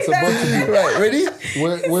It's about to be. Right,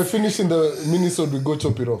 ready? We're finishing the minisode. We go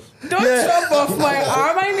chop it off. Don't chop off my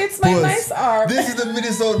arm. I need my nice arm. This is the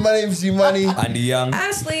minisode. My name's G-Money. And Young.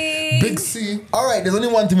 Ashley. Big C. All right, there's only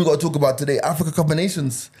one thing we got to talk about today. Africa Cup of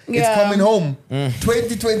Nations. It's coming home.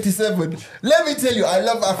 2027. Let me tell you, I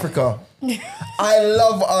love Africa. I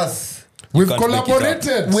love us. We've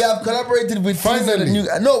collaborated. We have collaborated with Finally.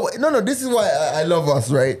 No. This is why I love us,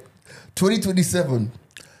 right? 2027.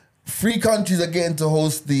 3 countries are getting to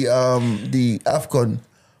host the AFCON.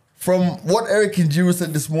 From what Eric and Jiro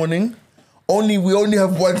said this morning, we only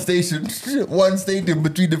have one station, one stadium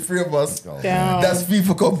between the 3 of us. Damn. That's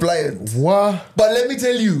FIFA compliant. What? But let me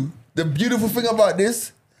tell you, the beautiful thing about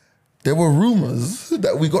this, there were rumors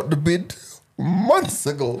that we got the bid months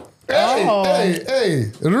ago.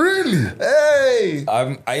 Hey, really? Hey!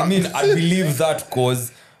 I mean, I believe that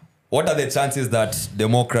because what are the chances that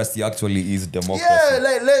democracy actually is democracy? Yeah,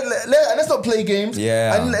 let's not play games.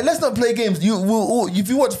 Yeah. And let's not play games. If you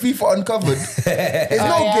watch FIFA Uncovered, it's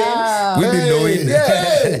no games. We've been knowing.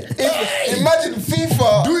 Yeah. Imagine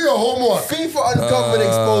FIFA. Do your homework. FIFA Uncovered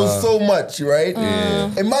exposed so much, right?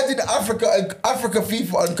 Imagine Africa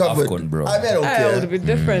FIFA Uncovered. AFCON, bro. I mean, I don't It care. would be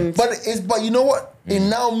different. But you know what? It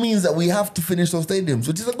now means that we have to finish those stadiums,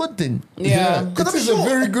 which is a good thing. Yeah. It is a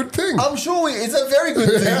very good thing. I'm sure it's a very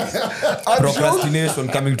good thing. Procrastination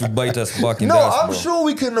coming to bite us back in the ass, I'm bro. sure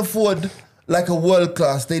we can afford like a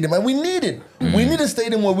world-class stadium, and we need it. We need a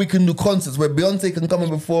stadium where we can do concerts, where Beyonce can come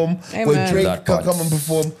and perform, where Amen. Drake That can part. come and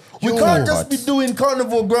perform. We Yo, can't just be doing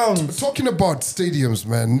carnival grounds. Talking about stadiums,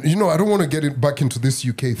 man, I don't want to get it back into this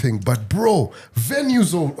UK thing, but bro,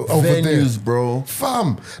 venues over there. Venues, bro.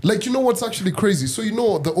 Fam, like, you know what's actually crazy? So, you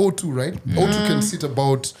know the O2, right? O2 can seat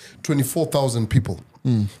about 24,000 people,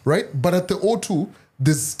 right? But at the O2,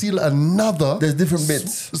 there's still another... There's different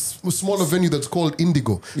bits. Smaller venue that's called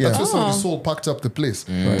Indigo. Yeah. That's where some of the soul packed up the place.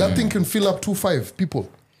 That thing can fill up 2.5 people.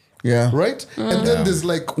 Yeah. Right? And then there's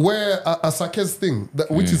like where Asake's thing,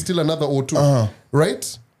 which is still another O2,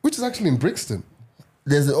 right? Which is actually in Brixton.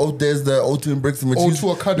 There's the O2 in Brixton, which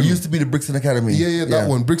O2 Academy. used to be the Brixton Academy. Yeah, that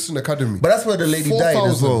one, Brixton Academy. But that's where the lady died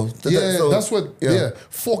as well. 4,000. Yeah, that's what,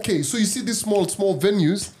 4K. So you see these small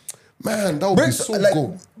venues, man, that would be so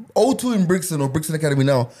good. O2 in Brixton or Brixton Academy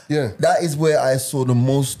now. Yeah. That is where I saw the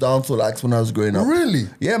most dancehall acts when I was growing up. Really?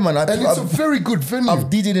 Yeah, man. And it's a very good venue. I've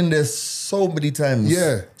DJed in there so many times.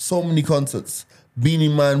 Yeah. So many concerts.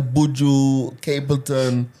 Beanie Man, Buju,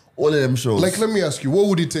 Capleton, all of them shows. Like, let me ask you, what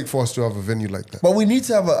would it take for us to have a venue like that? But we need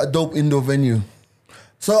to have a dope indoor venue.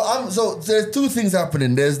 So there's 2 things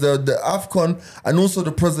happening. There's the AFCON and also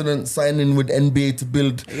the president signing with NBA to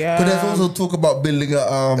build. Yeah. But there's also talk about building a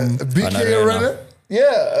BK Arena?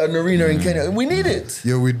 Yeah, an arena in Kenya. We need it.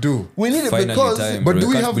 Yeah, we do. We need it Finally because... time, but bro. do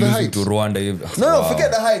we Can't have be the losing height? to Rwanda. No,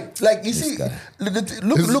 forget the height. Like, you see, guy.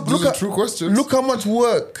 look are true questions. Look how much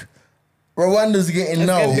work Rwanda's getting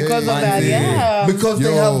now. Because of man, that, yeah. Because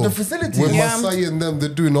they have the facilities. When Yeah. Masai and them, they're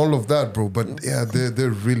doing all of that, bro. But yeah,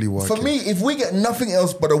 they're really working. For me, if we get nothing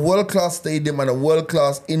else but a world-class stadium and a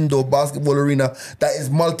world-class indoor basketball arena that is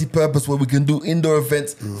multi-purpose where we can do indoor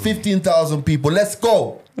events, 15,000 people, let's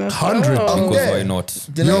go. 100. I'm Because there. why not?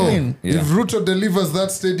 Do you know what I mean? Yeah. If Ruto delivers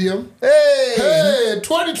that stadium, Hey!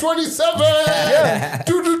 2027! Yeah.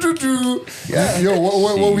 Do. Yeah. Yo,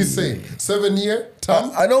 what we say? 7 year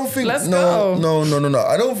term? I don't think... Let's no, go. No.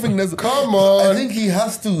 I don't think there's... Come on. I think he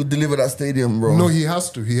has to deliver that stadium, bro. No, he has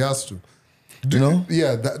to. You know?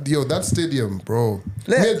 Yeah, that stadium, bro.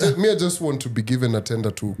 Me, I just want to be given a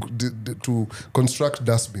tender to construct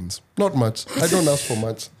dustbins. Not much. I don't ask for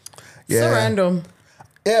much. Yeah. So random.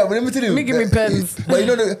 Yeah, but let me tell you. Give me pens. But you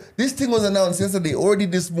know, this thing was announced yesterday. Already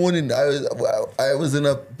this morning, I was in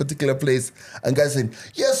a particular place and guys saying,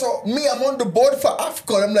 yeah, so me, I'm on the board for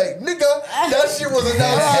AFCON. I'm like, nigga, that shit was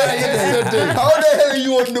announced yesterday. How the hell are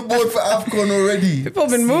you on the board for AFCON already? People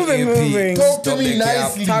been moving. Talk to me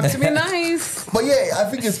nicely. Talk to me nice. But yeah, I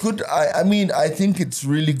think it's good. I mean, I think it's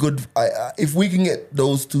really good. If we can get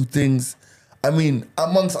those 2 things, I mean,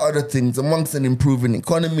 amongst other things, amongst an improving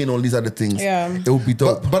economy and all these other things, it would be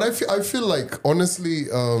dope. But I feel like, honestly,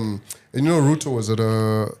 Ruto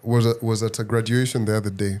was at a graduation the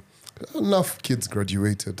other day. Enough kids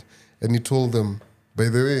graduated, and he told them, by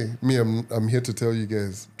the way, I'm here to tell you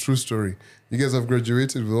guys, true story. You guys have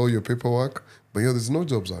graduated with all your paperwork, but there's no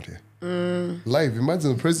jobs out here. Live.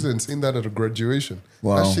 Imagine the president saying that at a graduation.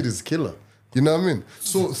 Wow. That shit is killer. You know what I mean?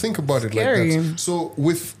 So think about it like that. So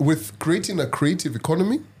with creating a creative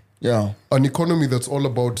economy, an economy that's all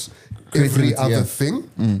about every other thing,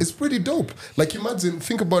 it's pretty dope. Like imagine,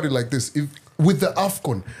 think about it like this: if with the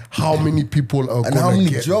AFCON, how many people are going to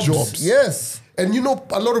get jobs? Yes. And you know,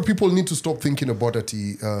 a lot of people need to stop thinking about it.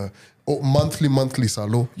 Monthly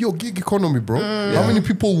salo. Yo, gig economy, bro. How many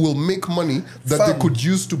people will make money that they Fam. could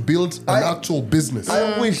use to build an actual business?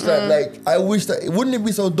 I wish that wouldn't it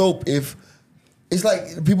be so dope if it's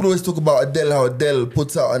like people always talk about Adele, how Adele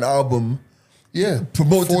puts out an album,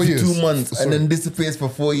 promotes it 4 for years. 2 months, and then disappears for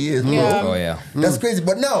 4 years. Bro. Yeah. Oh yeah. That's crazy.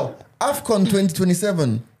 But now, AFCON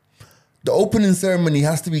 2027, the opening ceremony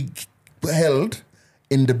has to be held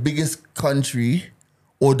in the biggest country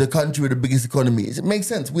or the country with the biggest economy. It makes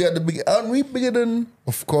sense. We are the big. Aren't we bigger than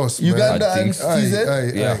Of course, Uganda I and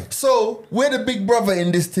think TZ? Yeah. So we're the big brother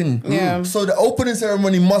in this thing. Yeah. So the opening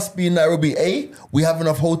ceremony must be in Nairobi. We have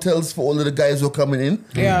enough hotels for all of the guys who are coming in.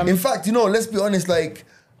 Yeah. In fact, you know, let's be honest. Like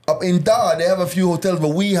up in Dar, they have a few hotels, but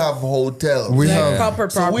we have hotels. We Like have. proper.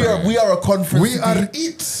 So we are a conference. We city. are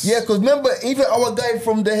it. Yeah, because remember, even our guy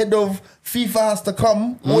from the head of FIFA has to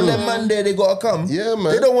come. All them man there, they gotta come. Yeah,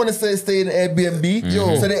 man. They don't want to stay in Airbnb.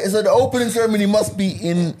 Yo. So the opening ceremony must be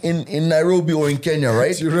in Nairobi or in Kenya,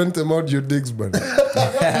 right? You rent them out your digs, man.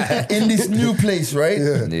 In this new place, right?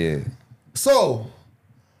 Yeah. Yeah. So,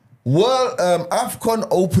 AFCON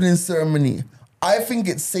opening ceremony. I think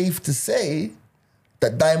it's safe to say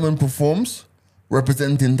that Diamond performs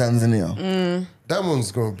representing Tanzania. That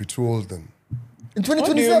one's gonna be too old then. In What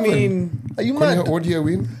do you 2027. mean? Are you mad? What year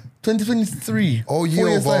we in? 2023. Oh, 4 year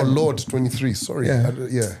years of our time. Lord 23. Sorry. Yeah.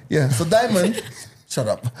 Yeah. Yeah, so Diamond, shut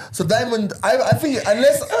up. So Diamond, I think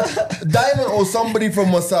unless Diamond or somebody from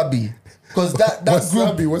Wasabi, because that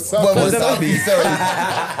Wasabi, group, Wasabi. Well, Wasabi. Sorry,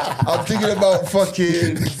 I'm thinking about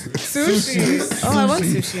fucking Sushi. Oh, I want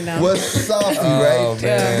sushi now. Wasabi, Oh, right?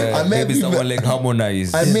 man. I may Maybe be- someone like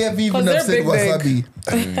Harmonize. I may have even 'Cause they're have said big, Wasabi.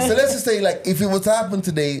 big. So let's just say, like, if it was to happen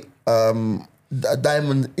today,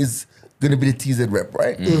 Diamond is gonna be the TZ rep,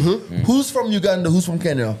 right? Who's from Uganda? Who's from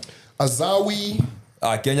Kenya? Azawi,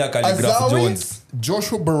 Kenya Calligraph Azawi? Jones.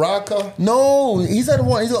 Joshua Baraka. No, he's had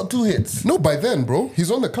one. He's got 2 hits. No, by then, bro. He's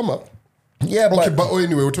on the come up. Yeah, Okay, but but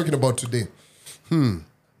anyway, we're talking about today.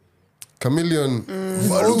 Chameleon.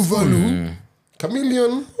 Valu.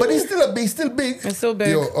 Chameleon. But he's still big. It's so big.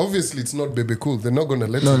 Yo, obviously it's not Baby Cool. They're not gonna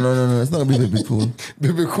let No, you. no. It's not gonna be Baby Cool.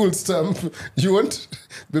 Baby Cool stamp. You want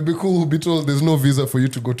Baby Cool will be told there's no visa for you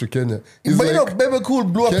to go to Kenya. He's But you know, like, Baby Cool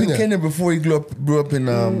blew up in Kenya. Kenya before he grew up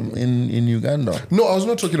in Uganda. no, I was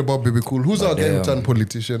not talking about Baby Cool. Who's our guy who turned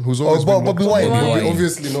politician? Who's always been Bobby mocked? Wine. Bobby Wine.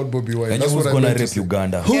 Obviously not Bobby Wine. Kenya That's who's what I gonna meant to rep say.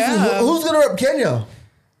 Uganda. Who's gonna rep Kenya?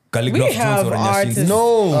 Calligraph We have Jones or artists. Nyashinski.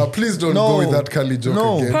 No, Please don't No. go with that Kali joke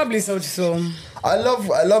No. again. Probably so. I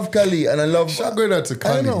love Kali and I love. Shout going out to I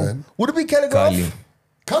Kali, don't know. man. Would it be Calligraph?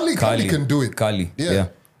 Kali. Kali can do it. Kali. Yeah.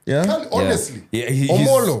 Yeah. Kali, honestly. Yeah,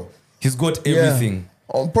 Omolo. he's got Yeah. everything.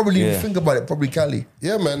 Oh, probably Yeah. think about it. Probably Kali.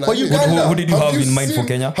 Yeah, man. But I mean- Uganda- Who did you have in mind for seen-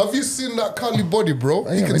 Kenya? Have you seen that Kali body, bro?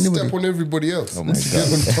 He Yeah, can anybody. step on everybody else. Oh my Get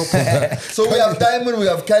God. on top of that. So we have Diamond. We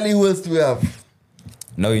have Kali. Who else do we have?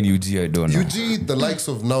 Now in UG, I don't know. UG, the likes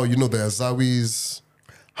of now, you know, the Azawis.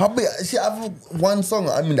 How big? See, I have one song.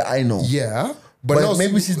 I mean, that I know. Yeah. But now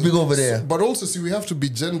maybe she's big over there. But also, see, we have to be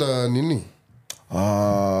gender nini.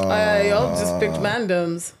 Y'all just picked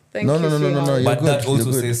randoms. Thank No, you. no, no, no, no, no. sweetheart. You're But good, that also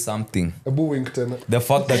you're good. says something. Abu Winkton. The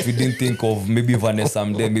fact that we didn't think of maybe Vanessa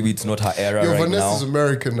someday, maybe it's not her era Yo, right Vanessa's now.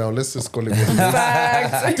 American now. Let's just call it what it is.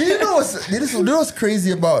 Fact. Do you know what's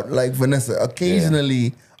crazy about like Vanessa?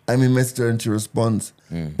 Occasionally, I may message her and she responds,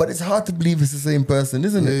 but it's hard to believe it's the same person,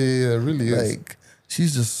 isn't Yeah, it? yeah, it really is. Like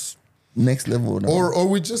she's just next level now. Or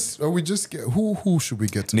we just get who should we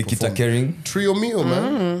get to Nikita perform? Kering. Trio Mio,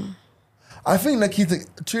 man. I think Nikita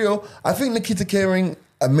Kering,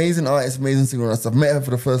 amazing artist, amazing singer and stuff. Met her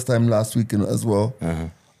for the first time last weekend as well.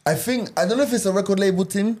 I don't know if it's a record label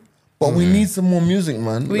thing, but we need some more music,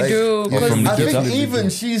 man. We do, Yeah, from I think Nikita. even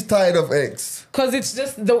she's tired of X. Because it's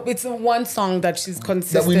just it's the one song that she's we know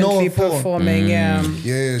consistently her for. performing. Yeah.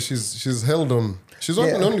 Yeah, she's held on. She's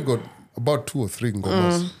only got about 2 or 3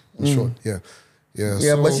 ngomas in short. Yeah. Yeah.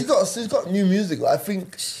 Yeah, so, but she's got new music. I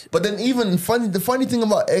think, but then even the funny thing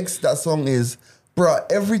about X, that song is, bruh,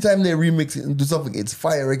 every time they remix it and do something, it's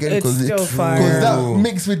fire again. It's still fire. Because that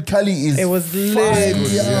mix with Kali is It was lit. fire.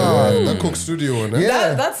 yeah, that Coke Studio one. Eh?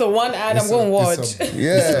 Yeah. That's the one ad I'm going to watch.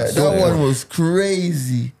 Yeah, It's a- that one was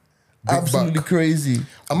crazy. Big Absolutely back. crazy.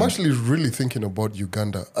 I'm actually really thinking about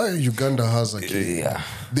Uganda. Uganda has like Yeah.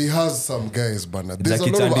 they has some guys, but there's Jackie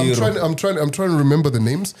a lot of. Chandiru. I'm trying to remember the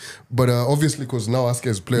names, but obviously because now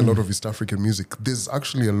Aska's play a lot of East African music. There's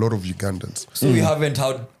actually a lot of Ugandans. So we haven't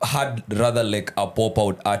had rather like a pop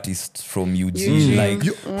out artist from UG, UG. like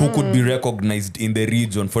who could be recognized in the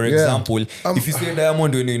region. For example, if you say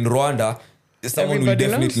Diamond when in Rwanda, someone will Everybody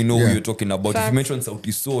definitely knows. know who Yeah. you're talking about. If Facts. you mention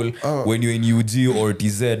Sauti Soul, when you're in UG or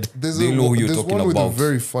TZ, There's they know who you're there's talking one with about. a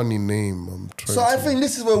very funny name. I'm trying So I to- think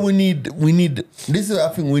this is where we need. This is where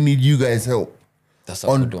I think we need you guys' help That's a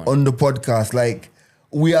good one. on the podcast. Like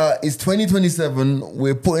it's 2027.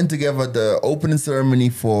 We're putting together the opening ceremony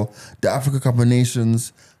for the Africa Cup of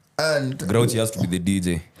Nations, and Grouchy has to be the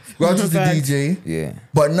DJ. Grouch is the Facts. DJ. Yeah.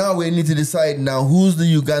 But now we need to decide now who's the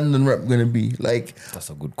Ugandan rep gonna be. Like That's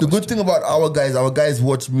a good the question. good thing about our guys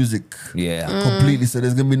watch music Yeah. completely, so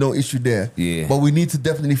there's gonna be no issue there. Yeah. But we need to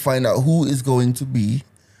definitely find out who is going to be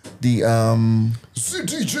the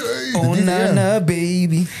CTJ. Oh, Nana,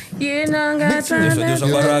 baby. You know, Joshua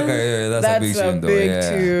Baraka, yeah, that's a big tune, though. Yeah.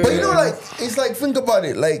 tune. But you know, like it's like think about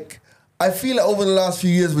it. Like I feel like over the last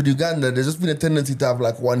few years with Uganda, there's just been a tendency to have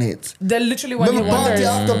like one hit. They're literally one hit Remember party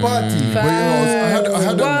wonders. after party. But I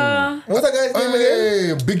had Wow. What's that guy's name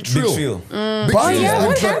again? Hey, Big Trill. Big Trill. Big Party Trill's yeah, been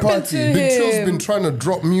what try- happened to Big Trill's him? been trying to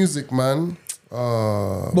drop music, man.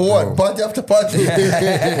 But what? Party after party.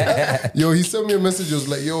 Yo, he sent me a message. He was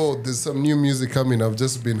like, "Yo, there's some new music coming. I've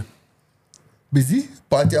just been. Busy?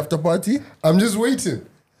 Party after party? I'm just waiting.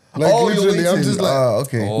 Like you're literally, I'm waiting. just like,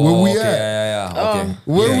 okay. Oh, Where we okay, at? Yeah. Okay.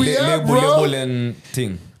 Where we at, bro? Label and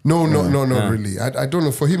thing. no, not really. I don't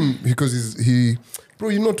know for him because bro.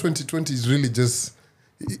 You know, 2020 is really just.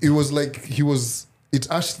 It was like it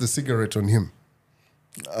ashed the cigarette on him.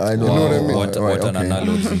 I don't know what I mean? What an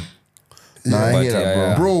analogy. Nah, I But hear that, yeah, bro.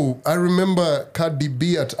 yeah. Bro, I remember Cardi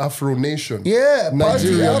B at Afro Nation. Yeah, party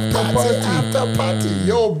Nigeria after party party. after party.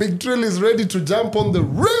 Yo, Big Drill is ready to jump on the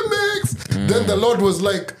remix. Then the Lord was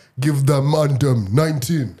like, give them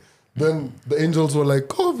 19. Then the angels were like,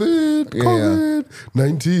 COVID, Yeah. COVID,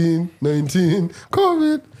 19,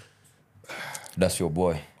 COVID. That's your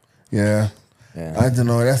boy. Yeah. Yeah. I don't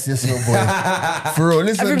know. That's just your boy. For real,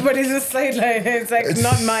 listen. Everybody's just like, it's like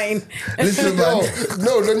not mine. Listen, man.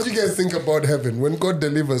 No, don't you guys think about heaven when God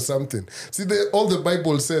delivers something? See, all the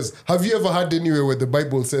Bible says. Have you ever heard anywhere where the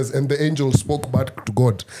Bible says, and the angel spoke back to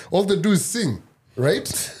God? All they do is sing, right?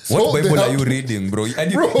 What So they Bible are have you to- reading, bro?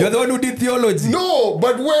 And Bro. you're the one who did theology. No,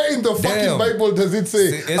 but where in the fucking Damn. Bible does it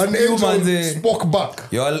say Say, an SPU angel manze. spoke back?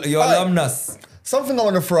 Your alumnus. Something I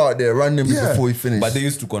want to throw out there randomly Yeah. before we finish. But they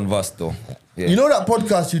used to converse, though. Yeah. You know that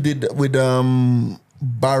podcast you did with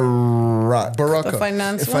Barak? The Baraka.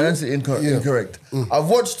 finance one? Financially Yeah. incorrect. I've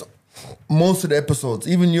watched most of the episodes,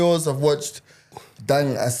 even yours. I've watched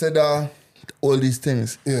Dang Aseda, all these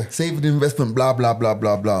things. Yeah. Saving investment, blah blah blah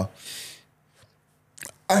blah blah.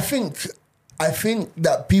 I think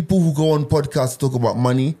that people who go on podcasts to talk about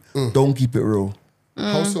money don't keep it real.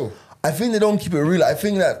 How so? I think they don't keep it real. I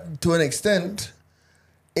think that to an extent,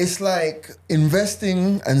 it's like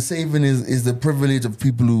investing and saving is the privilege of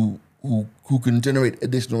people who can generate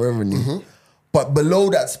additional revenue. But below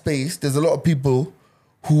that space, there's a lot of people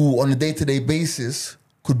who on a day-to-day basis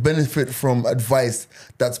could benefit from advice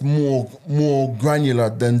that's more granular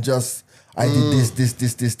than just I did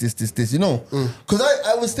this, you know. Because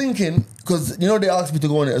I was thinking, because you know they asked me to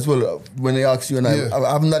go on it as well when they asked you, and Yeah.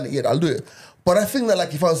 I haven't done it yet. I'll do it. But I think that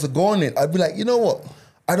like if I was to go on it, I'd be like, you know what?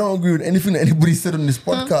 I don't agree with anything that anybody said on this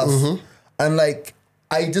podcast, and like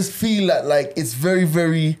I just feel that like it's very,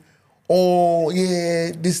 very, oh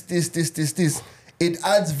yeah, this. It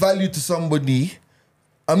adds value to somebody.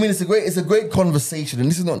 I mean, it's a great conversation, and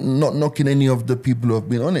this is not knocking any of the people who have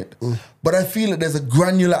been on it, but I feel that there's a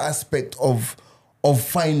granular aspect of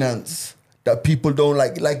finance that people don't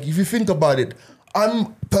like. Like if you think about it,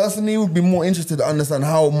 I'm personally would be more interested to understand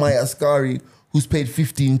how Maya Ascari, who's paid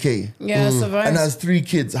 15K Yeah, and survive. has 3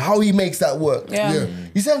 kids, how he makes that work. Yeah. Yeah.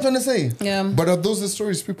 You see what I'm trying to say? Yeah. But are those the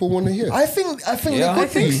stories people want to hear? I think Yeah. they I could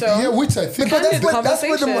think be. so. Yeah, which I think. Because Candid that's where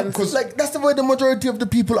conversations. that's the way the majority of the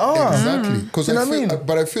people are. Exactly. Because You know I what I feel, mean?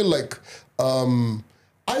 but I feel like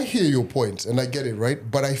I hear your point and I get it, right?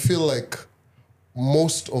 But I feel like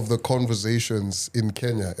most of the conversations in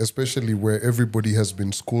Kenya, especially where everybody has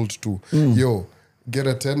been schooled to, yo, get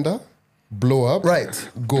a tender, blow up, Right.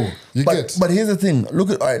 go. You get. But here's the thing. Look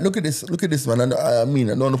at this, man. And I mean,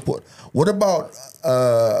 I don't want to put. What about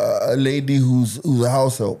a lady who's a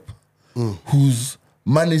house help, who's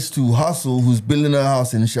managed to hustle, who's building her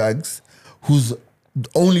house in Shags, whose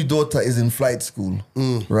only daughter is in flight school,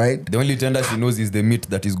 right? The only tender she knows is the meat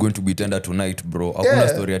that is going to be tender tonight, bro. Hakuna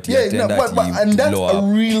story ati ya tender but ati and that's blow a up.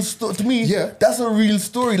 real story to me. Yeah. That's a real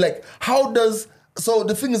story. Like, how does so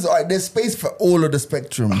the thing is, all right, there's space for all of the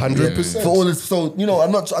spectrum, 100%. for all this. So you know,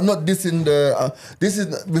 I'm not dissing the. This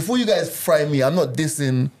is before you guys fry me. I'm not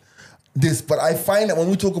dissing this, but I find that when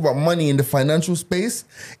we talk about money in the financial space,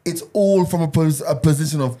 it's all from a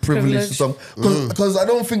position of privilege to some. Because I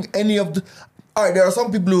don't think any of the. all right, there are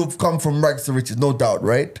some people who've come from rags to riches, no doubt,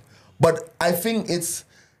 right? But I think it's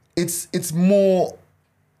more.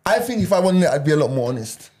 I think if I wanted it, I'd be a lot more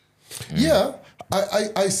honest. Yeah,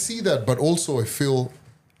 I see that, but also I feel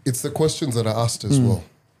it's the questions that are asked as well.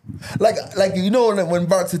 Like when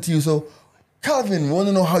Bart said to you, so Calvin, we want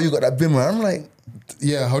to know how you got that bimmer. I'm like,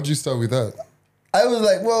 Yeah, how'd you start with that? I was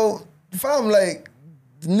like, well, fam, like,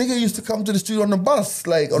 the nigga used to come to the studio on the bus,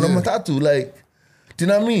 like on a matatu, like, do you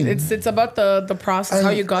know what I mean? It's about the process, how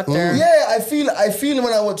you got there. Yeah, I feel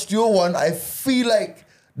when I watched your one, I feel like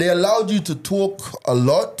they allowed you to talk a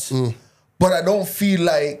lot, but I don't feel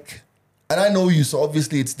like, and I know you, so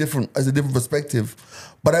obviously it's different, as a different perspective,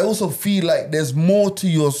 but I also feel like there's more to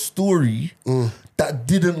your story that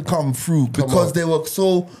didn't come through because they were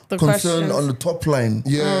so The concerned questions. on the top line.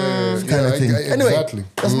 Yeah, Kind of thing. Anyway, exactly.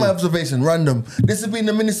 that's my observation, random. This has been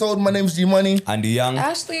the Minnesota. My name's G Money. And the young.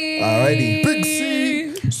 Ashley. Alrighty. Big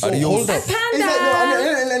C. So Adios. hold up. It's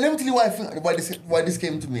like, no, let me tell you why this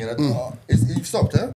came to me. And I thought, you've stopped, huh?